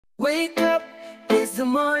Wake up, it's the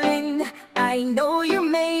morning. I know you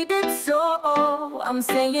made it, so I'm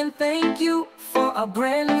saying thank you for a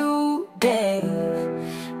brand new day.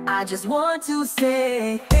 I just want to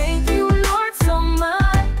say thank you, Lord, so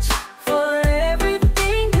much for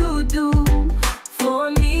everything you do.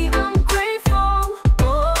 For me, I'm grateful.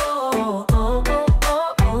 Oh, oh, oh,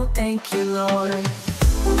 oh, oh, thank you, Lord.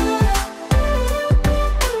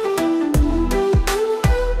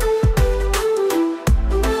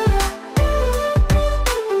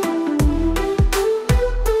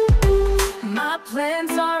 My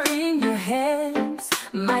plans are in your hands.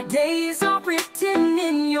 My days are written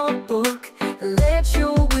in your book. Let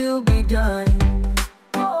your will be done.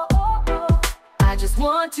 Oh, oh, oh. I just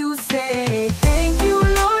want to say thank you,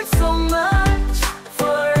 Lord, so much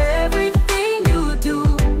for everything you do.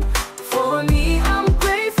 For me, I'm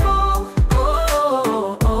grateful. Oh,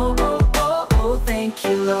 oh, oh, oh, oh, oh, thank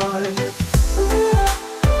you, Lord.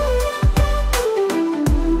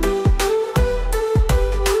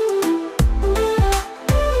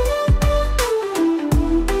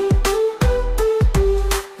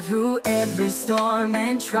 Every storm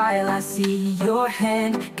and trial, I see your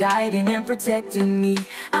hand guiding and protecting me.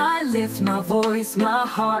 I lift my voice, my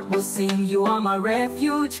heart will sing. You are my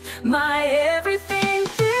refuge, my everything.